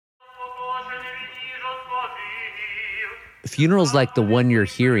Funerals like the one you're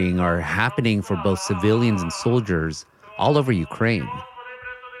hearing are happening for both civilians and soldiers all over Ukraine.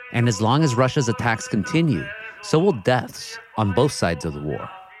 And as long as Russia's attacks continue, so will deaths on both sides of the war.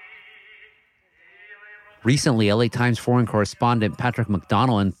 Recently, LA Times foreign correspondent Patrick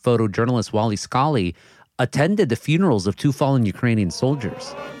McDonnell and photojournalist Wally Scully attended the funerals of two fallen Ukrainian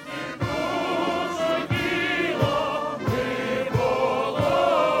soldiers.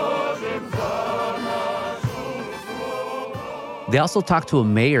 They also talked to a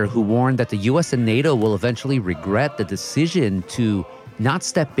mayor who warned that the U.S. and NATO will eventually regret the decision to not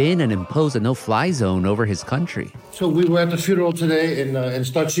step in and impose a no-fly zone over his country. So we were at the funeral today in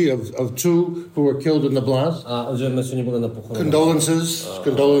Stachi of two who were killed in the blast. Condolences,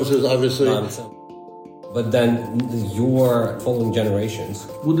 obviously. But then your following generations,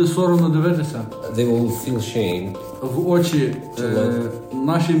 буде соромно дивитися they will feel shame в очі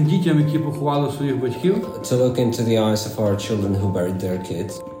нашим дітям, які поховали своїх батьків. To look into the eyes of our children who buried their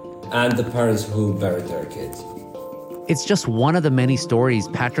kids and the parents who buried their kids. It's just one of the many stories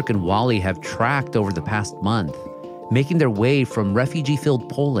Patrick and Wally have tracked over the past month, making their way from refugee-filled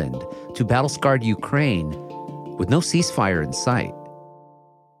Poland to battle-scarred Ukraine with no ceasefire in sight.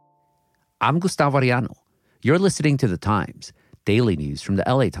 I'm Gustavo Arellano. You're listening to The Times, daily news from the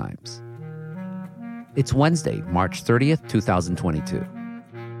LA Times. It's Wednesday, March 30th, 2022.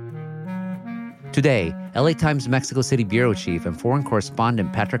 Today, LA Times Mexico City bureau chief and foreign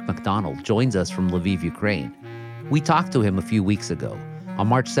correspondent Patrick McDonnell joins us from Lviv, Ukraine. We talked to him a few weeks ago, on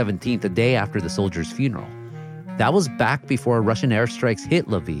March 17th, the day after the soldiers' funeral. That was back before Russian airstrikes hit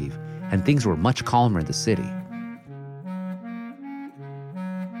Lviv, and things were much calmer in the city.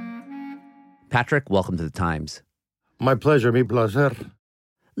 Patrick, welcome to The Times. My pleasure, mi placer.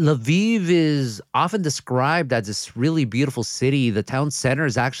 Lviv is often described as this really beautiful city. The town center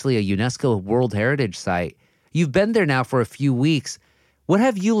is actually a UNESCO World Heritage Site. You've been there now for a few weeks. What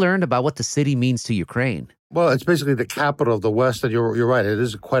have you learned about what the city means to Ukraine? Well, it's basically the capital of the West, and you're right. It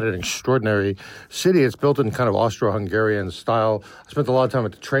is quite an extraordinary city. It's built in kind of Austro-Hungarian style. I spent a lot of time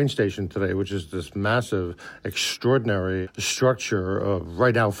at the train station today, which is this massive, extraordinary structure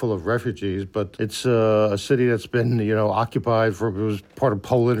right now full of refugees. But it's a city that's been, occupied it was part of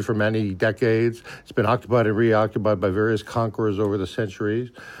Poland for many decades. It's been occupied and reoccupied by various conquerors over the centuries.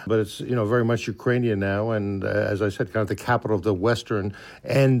 But it's, very much Ukrainian now. And as I said, kind of the capital of the western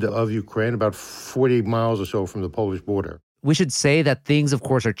end of Ukraine, about 40 miles or so from the Polish border. We should say that things, of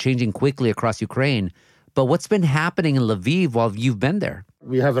course, are changing quickly across Ukraine. But what's been happening in Lviv while you've been there?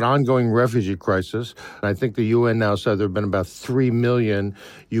 We have an ongoing refugee crisis. I think the UN now said there have been about 3 million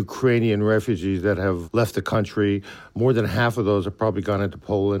Ukrainian refugees that have left the country. More than half of those have probably gone into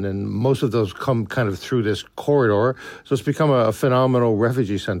Poland, and most of those come kind of through this corridor. So it's become a phenomenal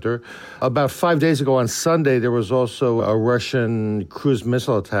refugee center. About 5 days ago on Sunday, there was also a Russian cruise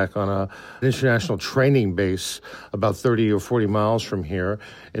missile attack on an international training base about 30 or 40 miles from here,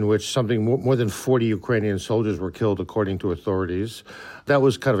 in which something more than 40 Ukrainian soldiers were killed, according to authorities. That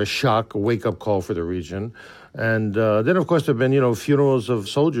was kind of a shock, a wake-up call for the region. And then, of course, there have been, funerals of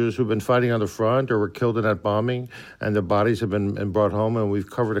soldiers who've been fighting on the front or were killed in that bombing, and their bodies have been brought home, and we've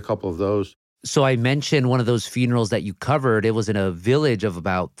covered a couple of those. So I mentioned one of those funerals that you covered. It was in a village of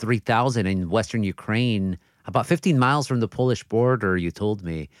about 3,000 in western Ukraine, about 15 miles from the Polish border, you told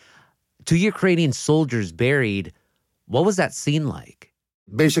me. 2 Ukrainian soldiers buried. What was that scene like?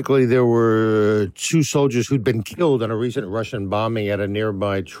 Basically, there were 2 soldiers who'd been killed in a recent Russian bombing at a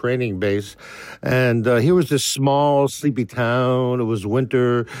nearby training base. And here was this small, sleepy town. It was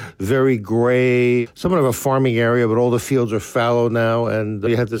winter, very gray, somewhat of a farming area, but all the fields are fallow now. And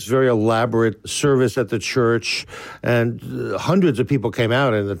they had this very elaborate service at the church. And hundreds of people came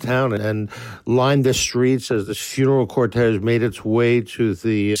out in the town and lined the streets as this funeral cortege made its way to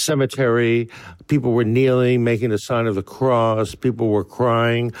the cemetery. People were kneeling, making the sign of the cross. People were crying.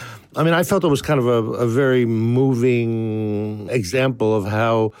 I mean, I felt it was kind of a very moving example of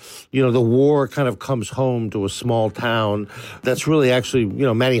how, the war kind of comes home to a small town that's really actually,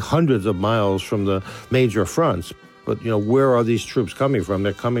 many hundreds of miles from the major fronts. But, where are these troops coming from?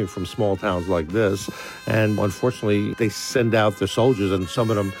 They're coming from small towns like this. And unfortunately, they send out their soldiers and some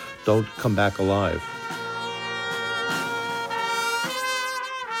of them don't come back alive.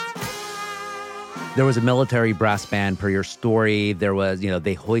 There was a military brass band per your story. There was,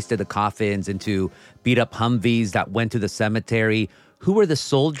 they hoisted the coffins into beat-up Humvees that went to the cemetery. Who were the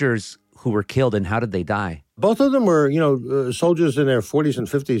soldiers who were killed and how did they die? Both of them were, soldiers in their 40s and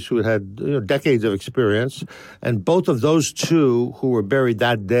 50s who had decades of experience. And both of those two who were buried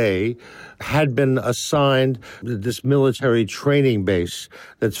that day had been assigned this military training base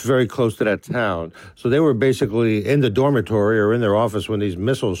that's very close to that town. So they were basically in the dormitory or in their office when these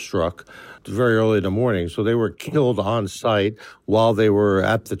missiles struck very early in the morning. So they were killed on site while they were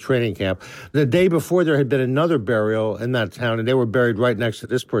at the training camp. The day before, there had been another burial in that town, and they were buried right next to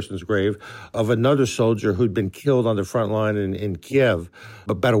this person's grave, of another soldier who'd been killed on the front line in Kiev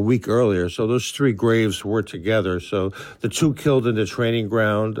about a week earlier. So those three graves were together. So the two killed in the training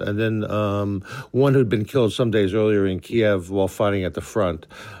ground, and then one who'd been killed some days earlier in Kiev while fighting at the front.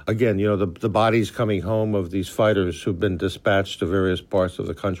 Again, the bodies coming home of these fighters who've been dispatched to various parts of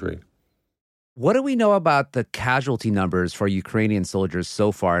the country. What do we know about the casualty numbers for Ukrainian soldiers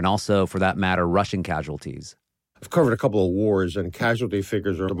so far, and also, for that matter, Russian casualties? I've covered a couple of wars, and casualty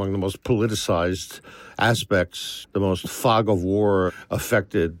figures are among the most politicized aspects, the most fog of war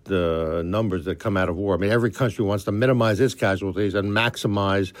affected numbers that come out of war. I mean, every country wants to minimize its casualties and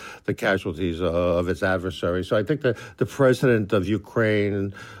maximize the casualties of its adversaries. So I think that the president of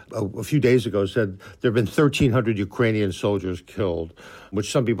Ukraine a few days ago said there have been 1,300 Ukrainian soldiers killed, which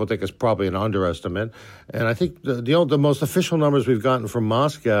some people think is probably an underestimate. And I think the most official numbers we've gotten from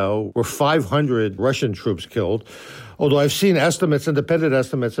Moscow were 500 Russian troops killed, although I've seen estimates, independent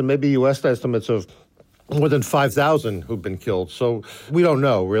estimates, and maybe U.S. estimates of more than 5,000 who've been killed. So we don't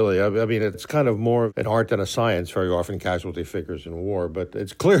know, really. I mean, it's kind of more an art than a science, very often, casualty figures in war. But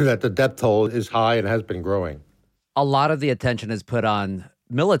it's clear that the death toll is high and has been growing. A lot of the attention is put on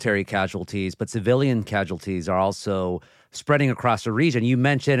military casualties, but civilian casualties are also spreading across the region. You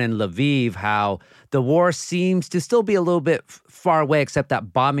mentioned in Lviv how the war seems to still be a little bit far away, except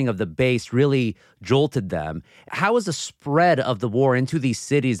that bombing of the base really jolted them. How is the spread of the war into these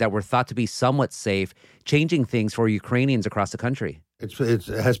cities that were thought to be somewhat safe changing things for Ukrainians across the country? It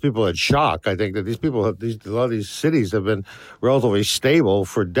has people in shock. I think that a lot of these cities have been relatively stable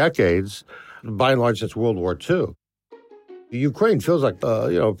for decades, by and large since World War II. Ukraine feels like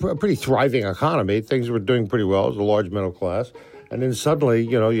a pretty thriving economy. Things were doing pretty well. It was a large middle class. And then suddenly,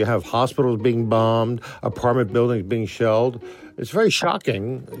 you have hospitals being bombed, apartment buildings being shelled. It's very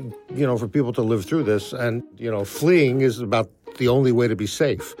shocking, for people to live through this. And, fleeing is about the only way to be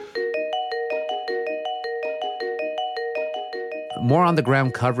safe. More on the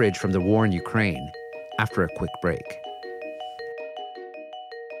ground coverage from the war in Ukraine after a quick break.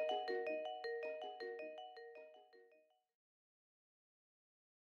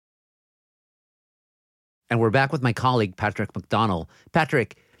 And we're back with my colleague, Patrick McDonnell.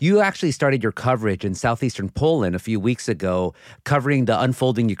 Patrick, you actually started your coverage in southeastern Poland a few weeks ago, covering the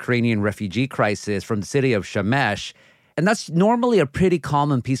unfolding Ukrainian refugee crisis from the city of Przemyśl. And that's normally a pretty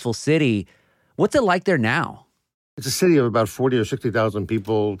calm and peaceful city. What's it like there now? It's a city of about 40 or 60,000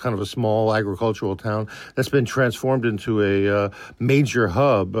 people, kind of a small agricultural town that's been transformed into a major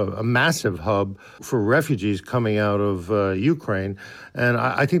hub, a massive hub for refugees coming out of Ukraine. And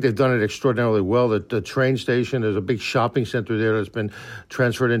I think they've done it extraordinarily well. The train station, there's a big shopping center there that's been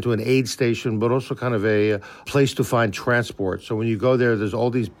transferred into an aid station, but also kind of a place to find transport. So when you go there, there's all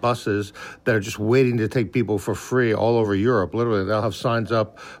these buses that are just waiting to take people for free all over Europe. Literally, they'll have signs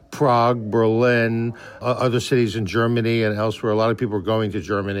up, Prague, Berlin, other cities in Germany and elsewhere. A lot of people are going to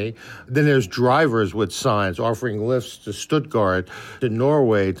Germany. Then there's drivers with signs offering lifts to Stuttgart, to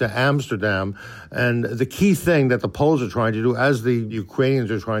Norway, to Amsterdam. And the key thing that the Poles are trying to do, as the Ukrainians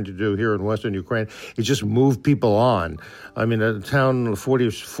are trying to do here in Western Ukraine, is just move people on. I mean, a town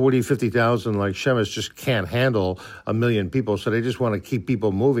 50,000 like Przemyśl just can't handle 1 million people, so they just want to keep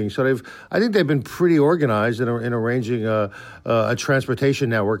people moving. So I think they've been pretty organized in arranging a transportation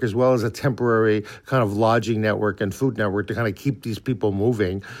network as well as a temporary kind of lodging network and food network to kind of keep these people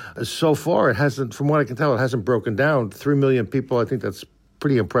moving. So far, it hasn't, from what I can tell, it hasn't broken down. 3 million people, I think that's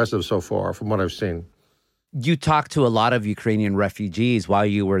pretty impressive so far from what I've seen. You talked to a lot of Ukrainian refugees while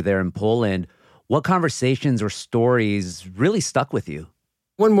you were there in Poland. What conversations or stories really stuck with you?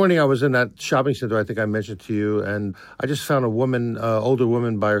 One morning I was in that shopping center I think I mentioned to you, and I just found a woman, older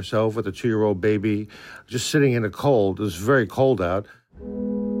woman by herself with a 2-year-old baby, just sitting in the cold. It was very cold out.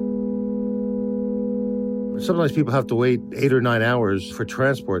 Sometimes people have to wait 8 or 9 hours for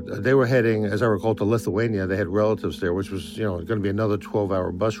transport. They were heading, as I recall, to Lithuania. They had relatives there, which was, going to be another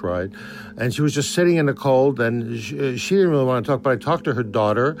 12-hour bus ride. And she was just sitting in the cold, and she didn't really want to talk, but I talked to her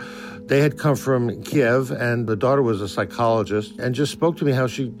daughter. They had come from Kiev, and the daughter was a psychologist, and just spoke to me how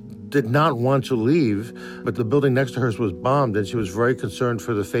she did not want to leave, but the building next to hers was bombed, and she was very concerned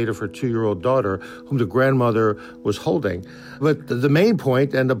for the fate of her 2-year-old daughter, whom the grandmother was holding. But the main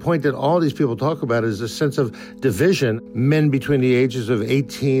point, and the point that all these people talk about, is a sense of division. Men between the ages of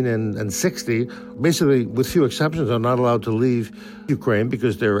 18 and 60, basically, with few exceptions, are not allowed to leave Ukraine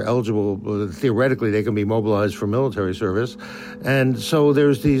because they're eligible. Theoretically, they can be mobilized for military service. And so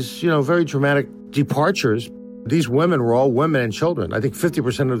there's these, very dramatic departures. These women were all women and children. I think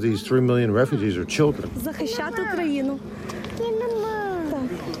 50% of these 3 million refugees are children.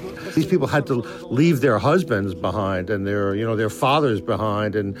 These people had to leave their husbands behind and their fathers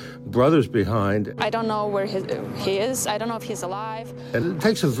behind and brothers behind. I don't know where he is. I don't know if he's alive. And it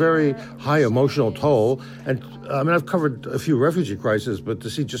takes a very high emotional toll. And I've covered a few refugee crises, but to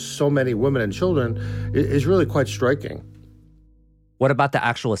see just so many women and children is really quite striking. What about the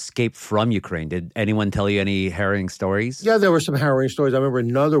actual escape from Ukraine? Did anyone tell you any harrowing stories? Yeah, there were some harrowing stories. I remember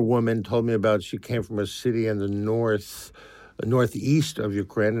another woman told me about, she came from a city in the northeast of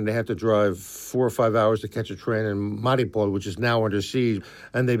Ukraine, and they had to drive 4 or 5 hours to catch a train in Mariupol, which is now under siege.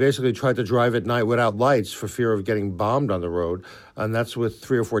 And they basically tried to drive at night without lights for fear of getting bombed on the road. And that's with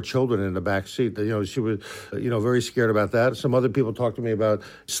 3 or 4 children in the back seat. She was, very scared about that. Some other people talked to me about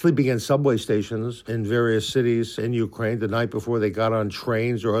sleeping in subway stations in various cities in Ukraine the night before they got on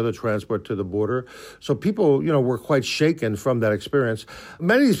trains or other transport to the border. So people, were quite shaken from that experience.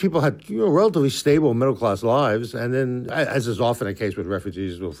 Many of these people had, relatively stable middle-class lives. And then, as is often the case with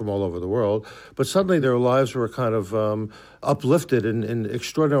refugees from all over the world, but suddenly their lives were kind of uplifted in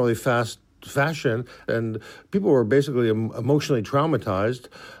extraordinarily fast fashion, and people were basically emotionally traumatized,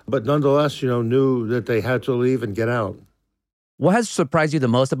 but nonetheless, knew that they had to leave and get out. What has surprised you the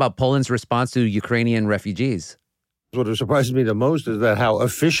most about Poland's response to Ukrainian refugees? What has surprised me the most is that how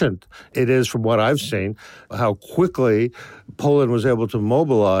efficient it is from what I've seen, how quickly Poland was able to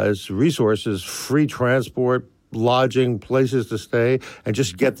mobilize resources, free transport, lodging, places to stay, and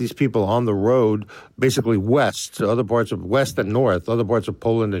just get these people on the road, basically west, to other parts of west and north, other parts of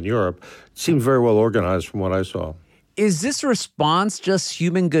Poland and Europe. It seemed very well organized from what I saw. Is this response just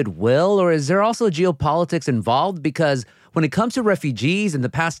human goodwill, or is there also geopolitics involved? Because when it comes to refugees in the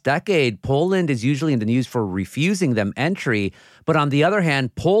past decade, Poland is usually in the news for refusing them entry. But on the other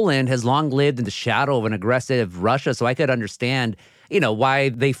hand, Poland has long lived in the shadow of an aggressive Russia. So I could understand, why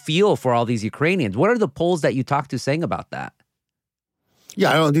they feel for all these Ukrainians. What are the Poles that you talk to saying about that?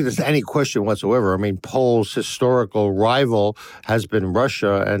 Yeah, I don't think there's any question whatsoever. I mean, Poland's historical rival has been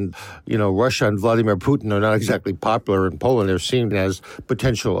Russia, and, Russia and Vladimir Putin are not exactly popular in Poland. They're seen as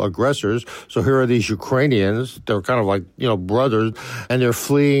potential aggressors. So here are these Ukrainians. They're kind of like, brothers, and they're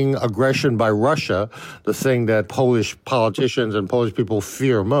fleeing aggression by Russia, the thing that Polish politicians and Polish people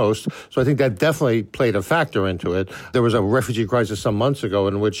fear most. So I think that definitely played a factor into it. There was a refugee crisis some months ago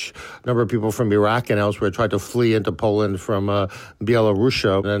in which a number of people from Iraq and elsewhere tried to flee into Poland from Belarus,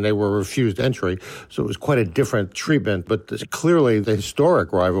 and they were refused entry. So it was quite a different treatment. But clearly the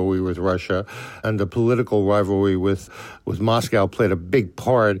historic rivalry with Russia and the political rivalry with Moscow played a big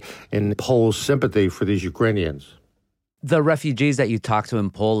part in Poles' sympathy for these Ukrainians. The refugees that you talked to in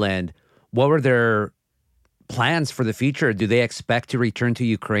Poland, what were their plans for the future? Do they expect to return to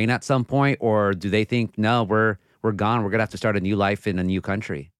Ukraine at some point? Or do they think, no, we're gone. We're going to have to start a new life in a new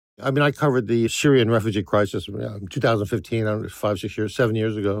country? I covered the Syrian refugee crisis in 2015, 7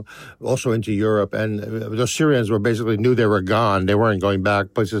 years ago, also into Europe. And the Syrians basically knew they were gone. They weren't going back.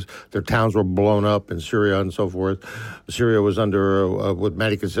 Their towns were blown up in Syria and so forth. Syria was under what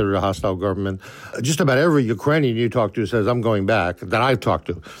many consider a hostile government. Just about every Ukrainian you talk to says, I'm going back, that I've talked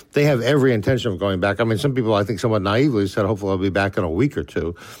to. They have every intention of going back. I mean, some people, I think, somewhat naively said, hopefully I'll be back in a week or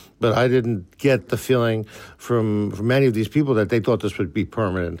two. But I didn't get the feeling from many of these people that they thought this would be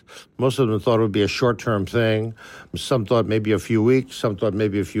permanent. Most of them thought it would be a short-term thing. Some thought maybe a few weeks, some thought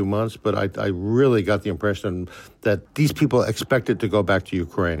maybe a few months. But I really got the impression that these people expected to go back to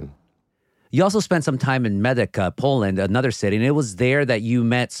Ukraine. You also spent some time in Medyka, Poland, another city, and it was there that you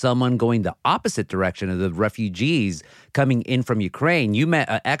met someone going the opposite direction of the refugees coming in from Ukraine. You met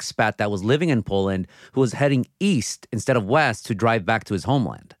an expat that was living in Poland who was heading east instead of west to drive back to his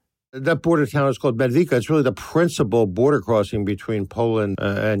homeland. That border town is called Medvika. It's really the principal border crossing between Poland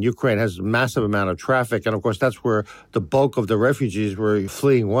and Ukraine. It has a massive amount of traffic. And, of course, that's where the bulk of the refugees were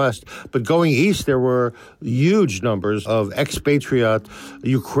fleeing west. But going east, there were huge numbers of expatriate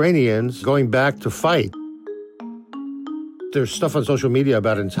Ukrainians going back to fight. There's stuff on social media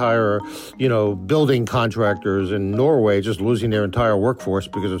about entire, building contractors in Norway just losing their entire workforce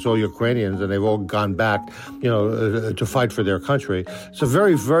because it's all Ukrainians and they've all gone back, to fight for their country. It's a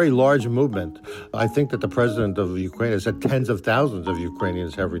very, very large movement. I think that the president of Ukraine has said tens of thousands of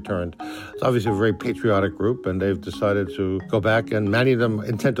Ukrainians have returned. It's obviously a very patriotic group, and they've decided to go back, and many of them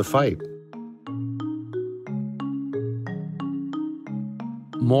intend to fight.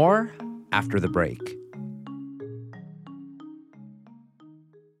 More after the break.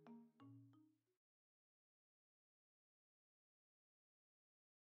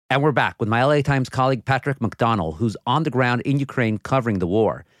 And we're back with my LA Times colleague, Patrick McDonnell, who's on the ground in Ukraine covering the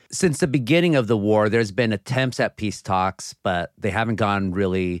war. Since the beginning of the war, there's been attempts at peace talks, but they haven't gone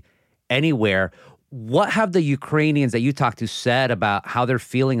really anywhere. What have the Ukrainians that you talked to said about how they're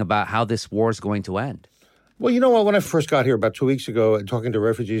feeling about how this war is going to end? Well, you know what? When I first got here about 2 weeks ago and talking to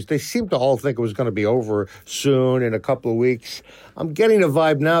refugees, they seemed to all think it was going to be over soon in a couple of weeks. I'm getting a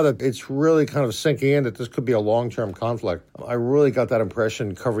vibe now that it's really kind of sinking in that this could be a long-term conflict. I really got that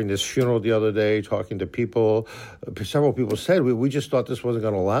impression covering this funeral the other day, talking to people. Several people said, we just thought this wasn't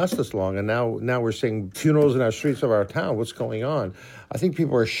going to last this long, and now we're seeing funerals in our streets of our town. What's going on? I think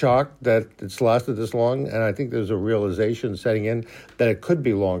people are shocked that it's lasted this long, and I think there's a realization setting in that it could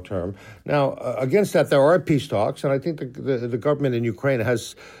be long-term. Now, against that, there are peace talks, and I think the government in Ukraine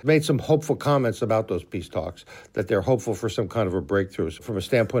has made some hopeful comments about those peace talks, that they're hopeful for some kind of a breakthrough. So from a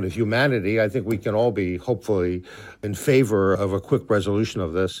standpoint of humanity, I think we can all be hopefully in favor of a quick resolution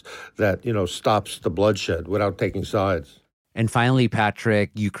of this that, stops the bloodshed without taking sides. And finally,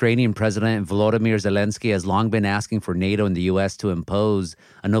 Patrick, Ukrainian President Volodymyr Zelensky has long been asking for NATO and the U.S. to impose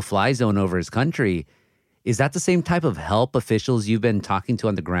a no-fly zone over his country. Is that the same type of help officials you've been talking to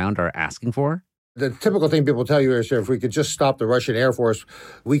on the ground are asking for? The typical thing people tell you is if we could just stop the Russian Air Force,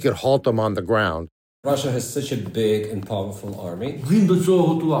 we could halt them on the ground. Russia has such a big and powerful army. Він до цього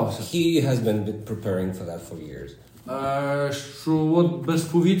готувався. He has been preparing for that for years. Що от без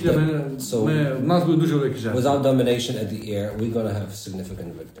повітря в нас буде дуже великі жертви. Without domination at the air, we're going to have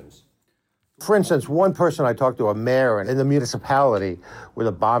significant victims. For instance, one person I talked to, a mayor in the municipality where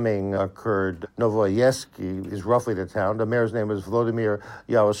the bombing occurred, Novoyevsky is roughly the town. The mayor's name is Vladimir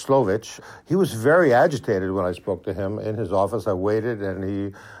Yaroslavich. He was very agitated when I spoke to him in his office. I waited,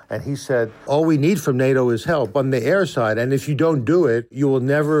 and he said, all we need from NATO is help on the air side. And if you don't do it, you will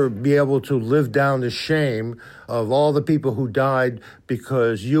never be able to live down the shame of all the people who died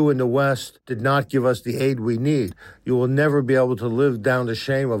because you in the West did not give us the aid we need. You will never be able to live down the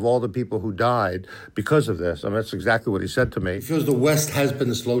shame of all the people who died because of this. I mean, that's exactly what he said to me. He feels the West has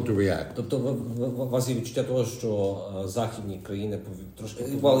been slow to react. Тобто у вас є відчуття того, що західні країни трошки...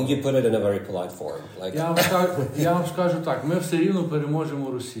 Well, you put it in a very polite form. Like... Я вам скажу так, ми все рівно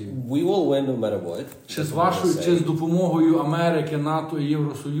переможемо Росію. We will win no matter what. Чи з допомогою Америки, НАТО і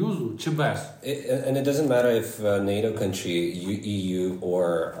Євросоюзу, чи без? And it doesn't matter if NATO country, EU or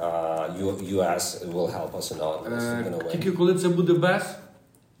US will help us or not. Тільки коли це буде без?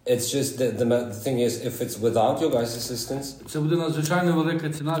 It's just the thing is, if it's without your guys' assistance, це буде надзвичайно велика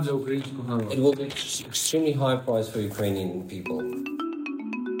ціна для українського народу. It will be extremely high price for Ukrainian people.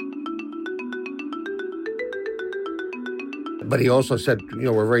 But he also said,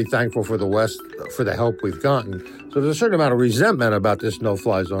 we're very thankful for the West for the help we've gotten. So there's a certain amount of resentment about this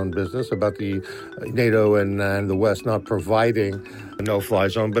no-fly zone business, about the NATO and the West not providing a no-fly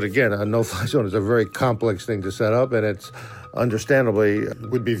zone. But again, a no-fly zone is a very complex thing to set up, and it's understandably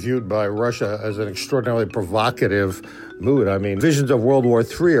would be viewed by Russia as an extraordinarily provocative mood. I mean, visions of World War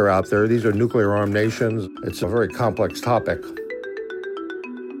III are out there. These are nuclear-armed nations. It's a very complex topic.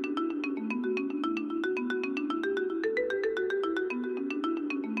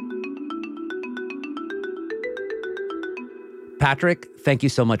 Patrick, thank you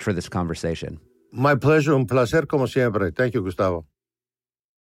so much for this conversation. My pleasure. Un placer como siempre. Thank you, Gustavo.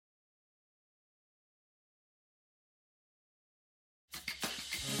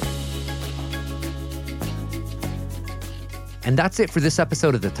 And that's it for this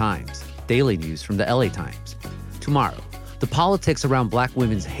episode of The Times, daily news from the LA Times. Tomorrow, the politics around Black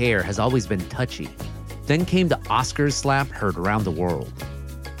women's hair has always been touchy. Then came the Oscars slap heard around the world.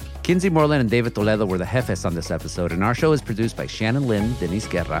 Kinsey Moreland and David Toledo were the jefes on this episode, and our show is produced by Shannon Lim, Denise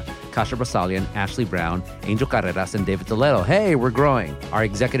Guerra, Kasha Basalian, Ashley Brown, Angel Carreras, and David Toledo. Hey, we're growing. Our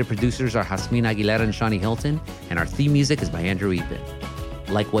executive producers are Jasmine Aguilera and Shani Hilton, and our theme music is by Andrew Eapen.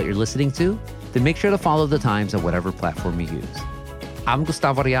 Like what you're listening to? Then make sure to follow The Times on whatever platform you use. I'm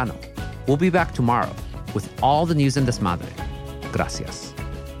Gustavo Arellano. We'll be back tomorrow with all the news in Desmadre. Gracias.